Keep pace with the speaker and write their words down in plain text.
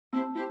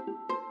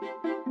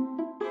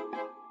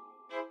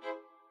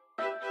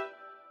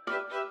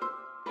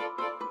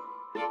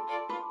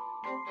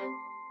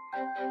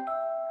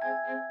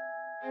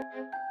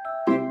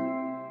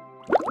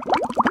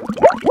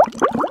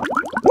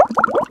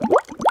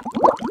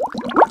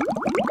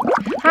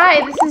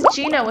Hi, this is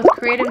Gina with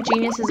Creative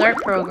Geniuses Art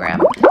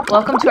Program.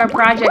 Welcome to our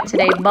project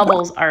today,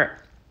 Bubbles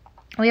Art.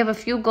 We have a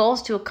few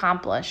goals to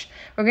accomplish.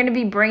 We're going to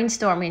be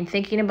brainstorming,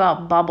 thinking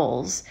about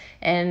bubbles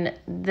and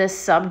this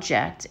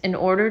subject in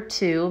order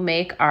to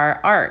make our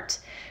art.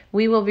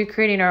 We will be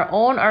creating our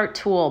own art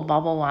tool,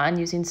 Bubble Wand,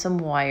 using some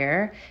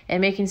wire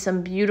and making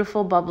some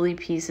beautiful bubbly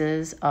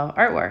pieces of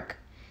artwork.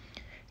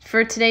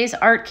 For today's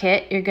art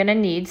kit, you're going to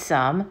need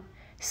some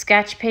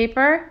sketch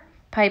paper,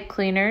 pipe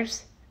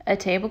cleaners, a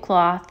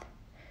tablecloth,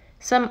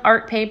 some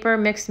art paper,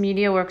 mixed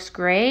media works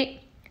great,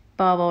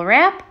 bubble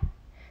wrap,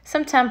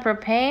 some tempera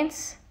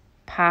paints,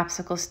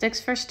 popsicle sticks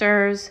for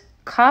stirs,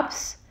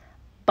 cups,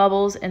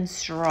 bubbles, and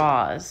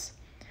straws.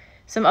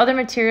 Some other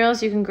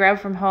materials you can grab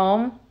from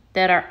home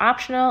that are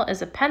optional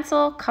is a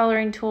pencil,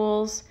 coloring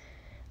tools,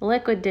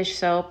 liquid dish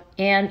soap,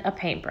 and a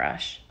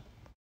paintbrush.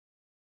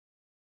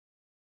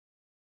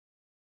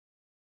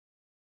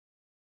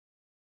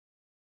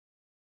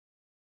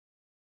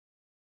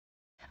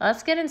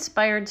 Let's get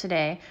inspired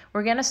today.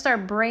 We're going to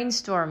start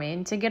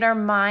brainstorming to get our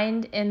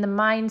mind in the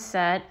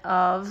mindset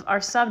of our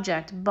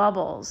subject,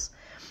 bubbles.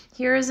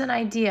 Here is an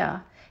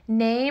idea.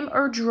 Name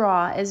or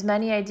draw as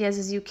many ideas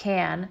as you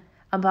can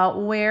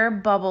about where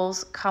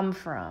bubbles come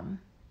from.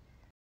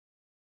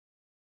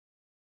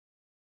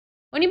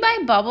 When you buy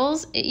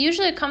bubbles, it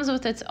usually comes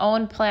with its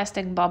own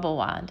plastic bubble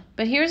wand.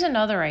 But here's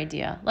another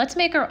idea. Let's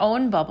make our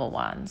own bubble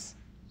wands.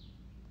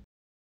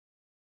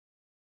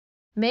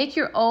 Make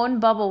your own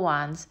bubble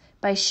wands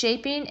by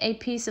shaping a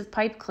piece of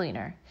pipe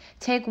cleaner.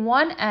 Take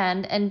one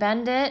end and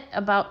bend it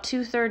about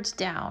 2/3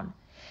 down.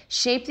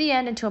 Shape the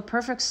end into a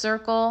perfect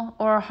circle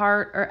or a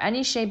heart or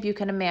any shape you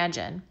can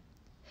imagine.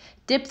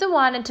 Dip the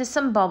wand into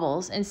some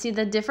bubbles and see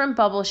the different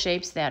bubble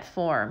shapes that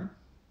form.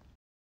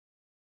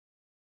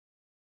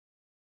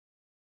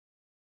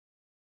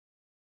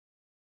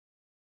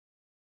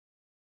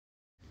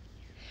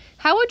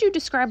 How would you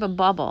describe a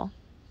bubble?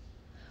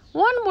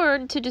 One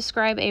word to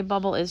describe a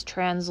bubble is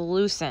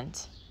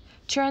translucent.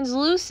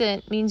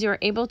 Translucent means you're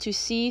able to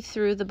see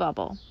through the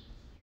bubble.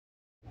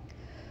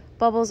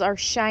 Bubbles are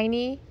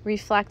shiny,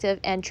 reflective,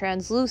 and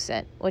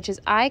translucent, which is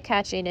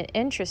eye-catching and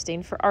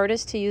interesting for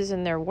artists to use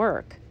in their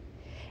work.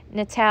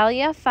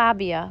 Natalia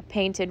Fabia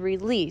painted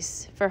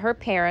Release for her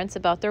parents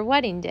about their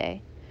wedding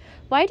day.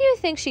 Why do you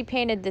think she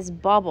painted this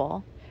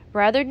bubble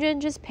rather than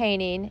just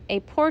painting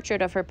a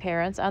portrait of her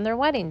parents on their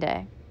wedding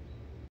day?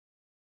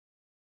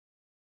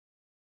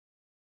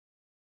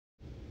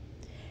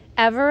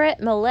 Everett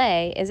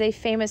Millais is a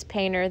famous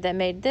painter that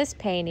made this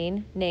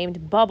painting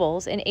named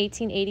Bubbles in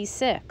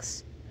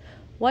 1886.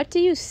 What do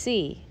you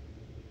see?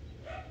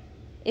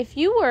 If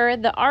you were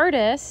the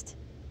artist,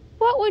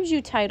 what would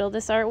you title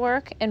this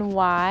artwork and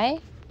why?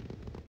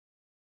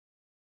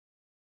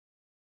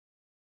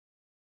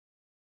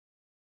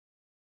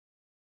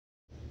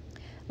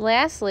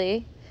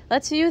 Lastly,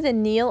 let's view the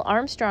Neil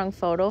Armstrong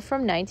photo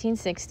from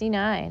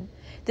 1969.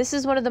 This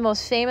is one of the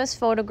most famous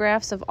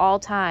photographs of all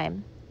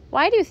time.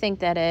 Why do you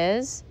think that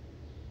is?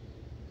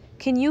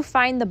 Can you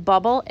find the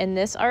bubble in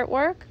this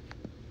artwork?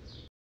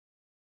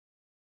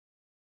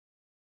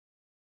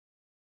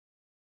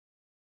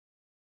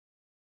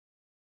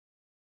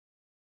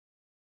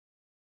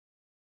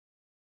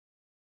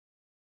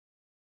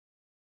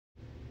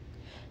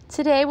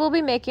 Today we'll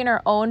be making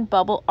our own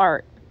bubble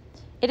art.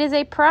 It is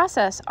a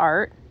process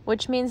art,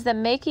 which means the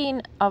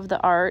making of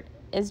the art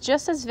is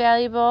just as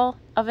valuable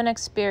of an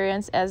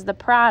experience as the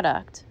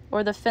product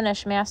or the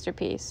finished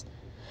masterpiece.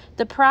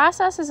 The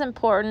process is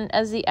important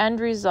as the end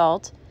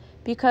result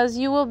because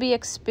you will be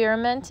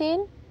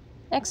experimenting,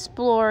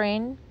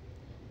 exploring,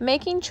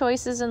 making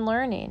choices, and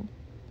learning.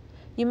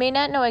 You may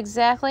not know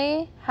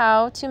exactly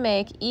how to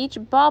make each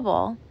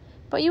bubble,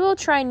 but you will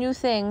try new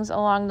things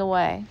along the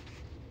way.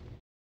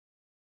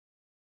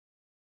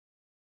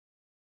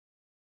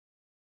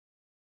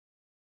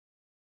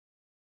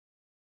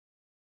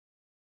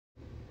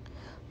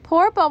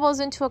 Pour bubbles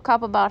into a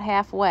cup about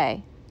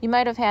halfway. You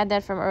might have had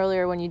that from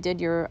earlier when you did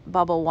your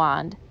bubble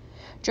wand.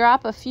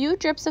 Drop a few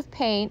drips of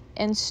paint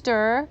and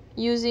stir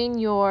using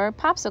your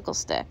popsicle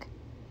stick.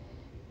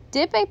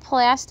 Dip a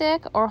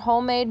plastic or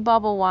homemade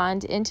bubble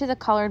wand into the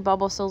colored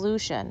bubble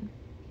solution.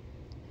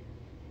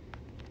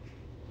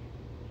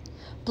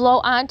 Blow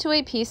onto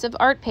a piece of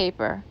art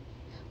paper.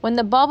 When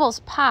the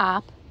bubbles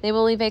pop, they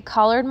will leave a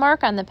colored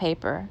mark on the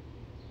paper.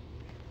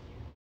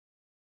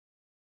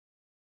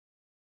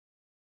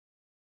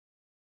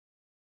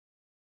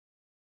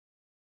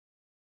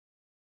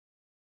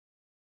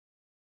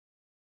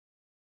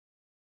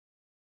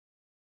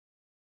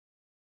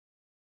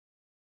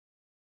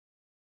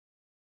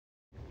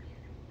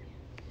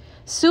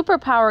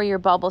 Superpower your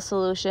bubble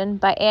solution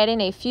by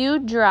adding a few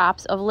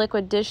drops of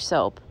liquid dish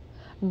soap.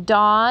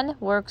 Dawn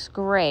works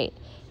great,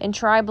 and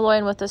try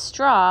blowing with a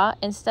straw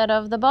instead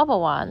of the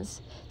bubble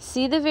wands.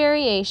 See the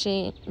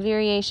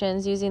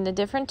variations using the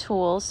different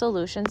tools,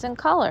 solutions, and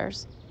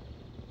colors.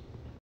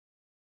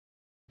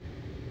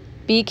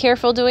 Be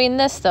careful doing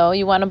this though.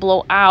 You want to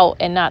blow out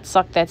and not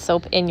suck that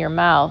soap in your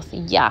mouth.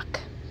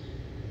 Yuck.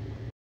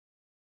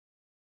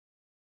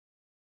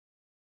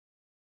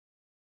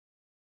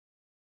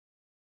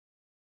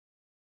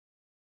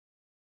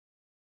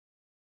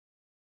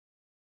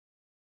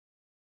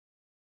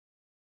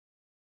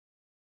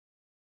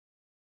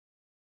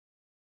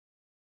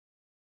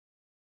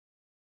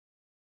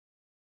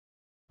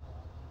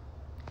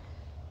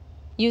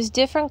 Use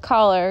different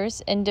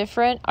colors and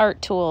different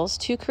art tools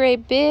to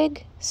create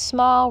big,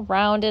 small,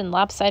 round, and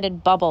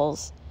lopsided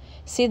bubbles.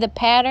 See the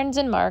patterns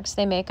and marks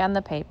they make on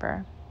the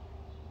paper.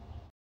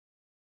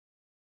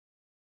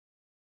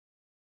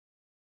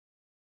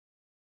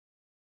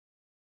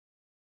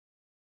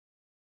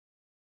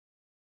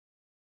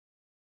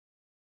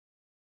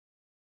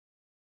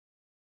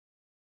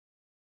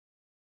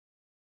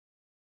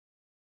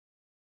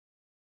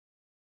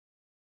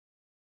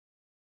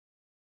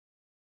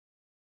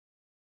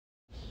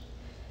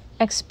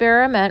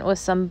 Experiment with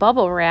some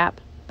bubble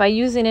wrap by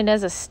using it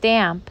as a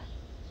stamp.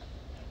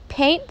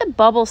 Paint the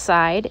bubble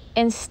side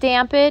and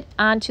stamp it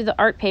onto the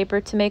art paper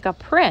to make a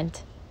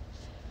print.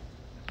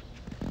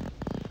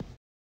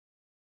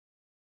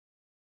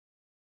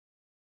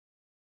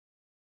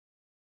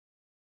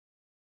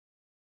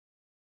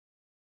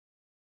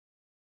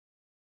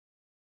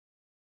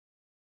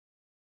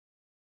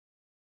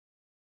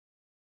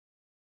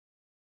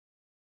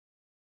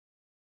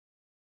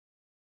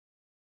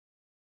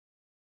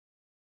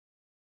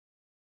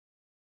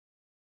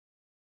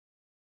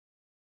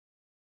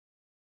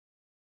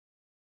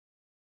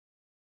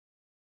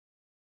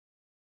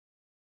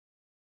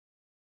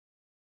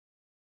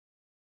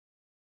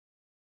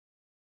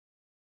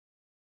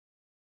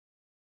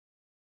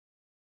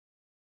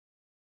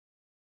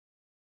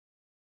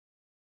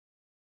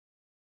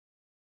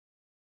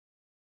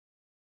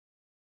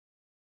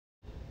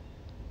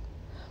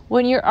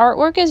 When your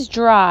artwork is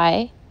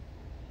dry,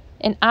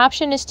 an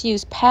option is to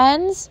use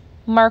pens,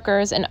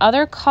 markers, and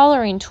other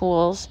coloring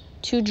tools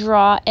to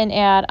draw and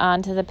add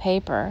onto the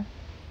paper.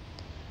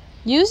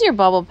 Use your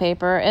bubble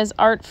paper as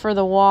art for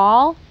the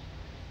wall.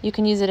 You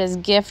can use it as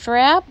gift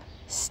wrap,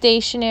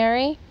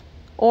 stationery,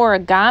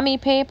 origami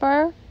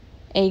paper,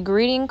 a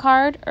greeting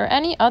card, or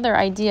any other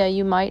idea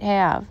you might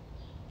have.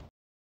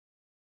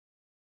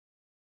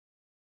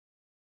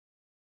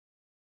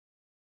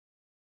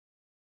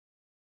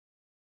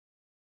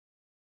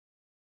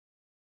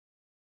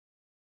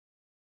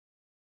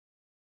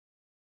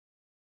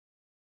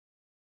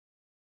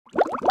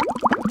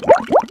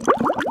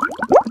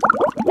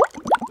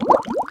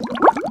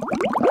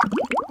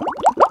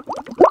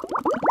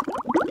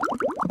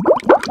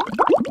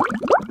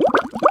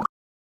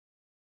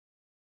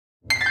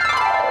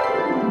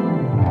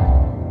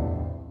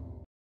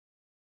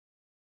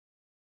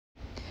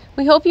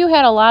 We hope you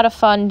had a lot of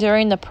fun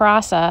during the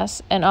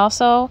process, and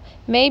also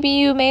maybe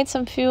you made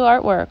some few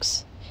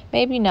artworks.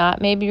 Maybe not,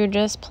 maybe you're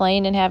just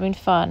playing and having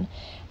fun.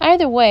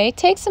 Either way,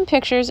 take some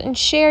pictures and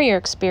share your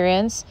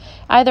experience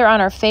either on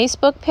our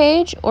Facebook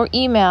page or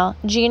email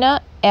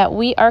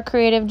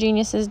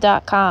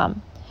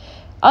gina@wearecreativegeniuses.com.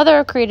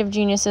 Other creative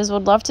geniuses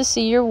would love to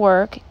see your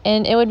work,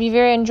 and it would be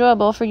very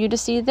enjoyable for you to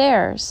see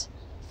theirs.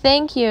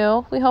 Thank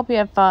you. We hope you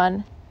have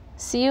fun.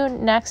 See you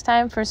next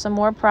time for some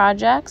more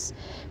projects.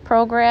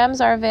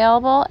 Programs are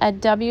available at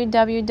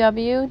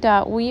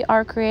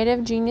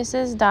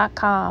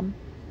www.wearecreativegeniuses.com.